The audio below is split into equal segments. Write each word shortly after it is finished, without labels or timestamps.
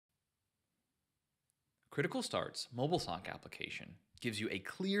Critical Start's MOBILESOC application gives you a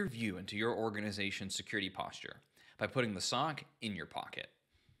clear view into your organization's security posture by putting the SOC in your pocket.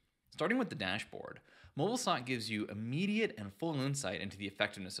 Starting with the dashboard, MOBILESOC gives you immediate and full insight into the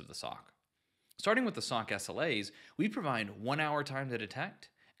effectiveness of the SOC. Starting with the SOC SLAs, we provide 1 hour time to detect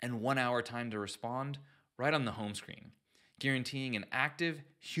and 1 hour time to respond right on the home screen, guaranteeing an active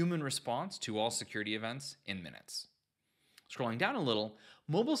human response to all security events in minutes. Scrolling down a little,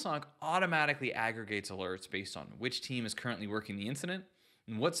 MOBILESOC automatically aggregates alerts based on which team is currently working the incident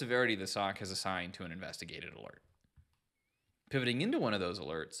and what severity the SOC has assigned to an investigated alert. Pivoting into one of those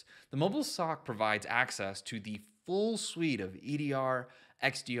alerts, the MOBILESOC provides access to the full suite of EDR,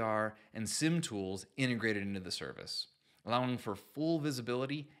 XDR, and SIEM tools integrated into the service, allowing for full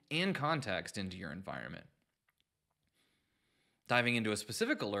visibility and context into your environment. Diving into a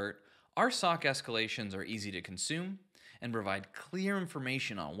specific alert, our SOC escalations are easy to consume and provide clear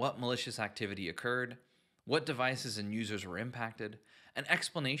information on what malicious activity occurred, what devices and users were impacted, an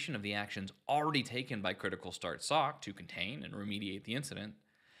explanation of the actions already taken by Critical Start SOC to contain and remediate the incident,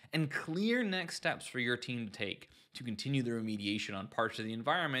 and clear next steps for your team to take to continue the remediation on parts of the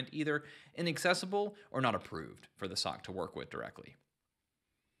environment either inaccessible or not approved for the SOC to work with directly.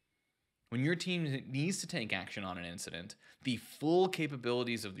 When your team needs to take action on an incident, the full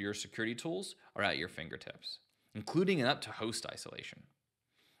capabilities of your security tools are at your fingertips, including an up-to-host isolation.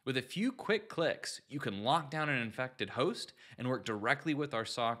 With a few quick clicks, you can lock down an infected host and work directly with our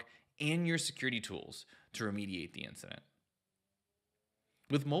SOC and your security tools to remediate the incident.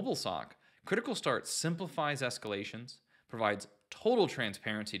 With MOBILESOC, Critical Start simplifies escalations, provides total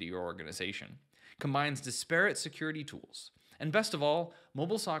transparency to your organization, combines disparate security tools, and best of all,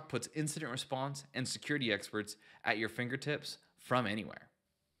 MOBILESOC puts incident response and security experts at your fingertips from anywhere.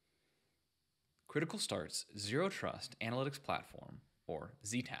 Critical Start's Zero Trust Analytics Platform, or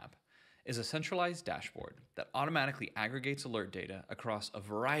ZTAP, is a centralized dashboard that automatically aggregates alert data across a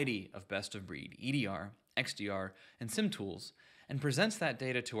variety of best-of-breed EDR, XDR, and SIEM tools and presents that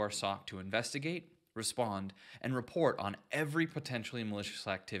data to our SOC to investigate, respond, and report on every potentially malicious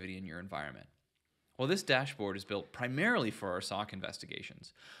activity in your environment. While this dashboard is built primarily for our SOC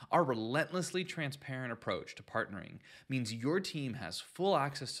investigations, our relentlessly transparent approach to partnering means your team has full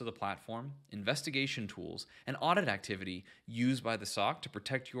access to the platform, investigation tools, and audit activity used by the SOC to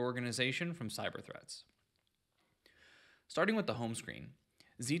protect your organization from cyber threats. Starting with the home screen,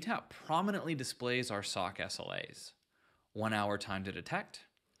 ZTAP prominently displays our SOC SLAs, 1 hour time to detect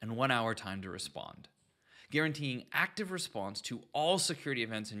and 1 hour time to respond, guaranteeing active response to all security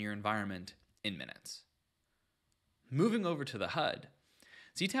events in your environment in minutes. Moving over to the HUD,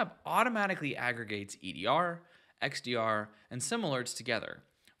 ZTAP automatically aggregates EDR, XDR, and SIEM alerts together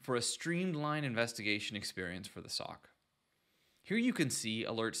for a streamlined investigation experience for the SOC. Here you can see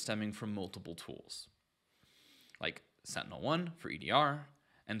alerts stemming from multiple tools, like SentinelOne for EDR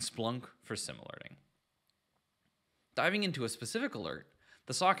and Splunk for SIEM alerting. Diving into a specific alert,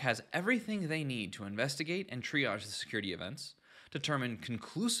 the SOC has everything they need to investigate and triage the security events, determine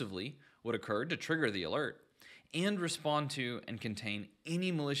conclusively what occurred to trigger the alert, and respond to and contain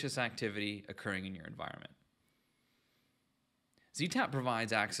any malicious activity occurring in your environment. ZTAP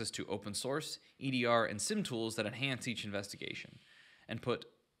provides access to open source, EDR, and SIEM tools that enhance each investigation and put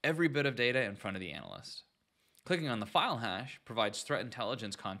every bit of data in front of the analyst. Clicking on the file hash provides threat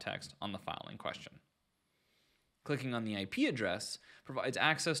intelligence context on the file in question. Clicking on the IP address provides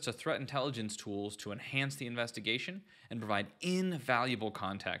access to threat intelligence tools to enhance the investigation and provide invaluable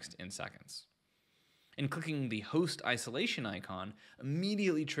context in seconds. And clicking the host isolation icon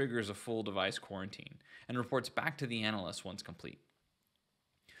immediately triggers a full device quarantine and reports back to the analyst once complete.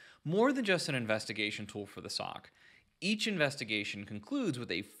 More than just an investigation tool for the SOC, each investigation concludes with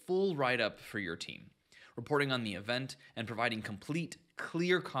a full write-up for your team, reporting on the event and providing complete,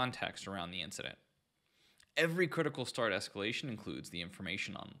 clear context around the incident. Every Critical Start escalation includes the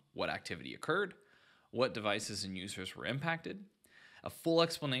information on what activity occurred, what devices and users were impacted, a full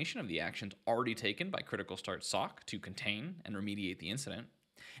explanation of the actions already taken by Critical Start SOC to contain and remediate the incident,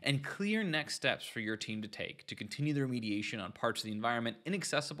 and clear next steps for your team to take to continue the remediation on parts of the environment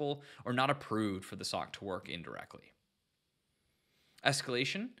inaccessible or not approved for the SOC to work indirectly.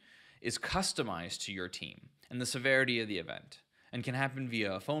 Escalation is customized to your team and the severity of the event and can happen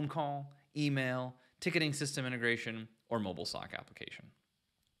via a phone call, email, ticketing system integration, or MOBILESOC application.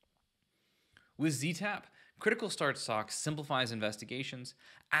 With ZTAP, Critical Start SOC simplifies investigations,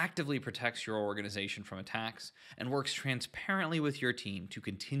 actively protects your organization from attacks, and works transparently with your team to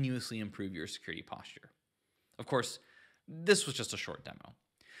continuously improve your security posture. Of course, this was just a short demo.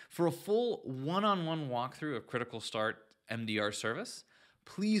 For a full one-on-one walkthrough of Critical Start MDR service,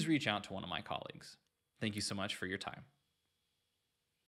 please reach out to one of my colleagues. Thank you so much for your time.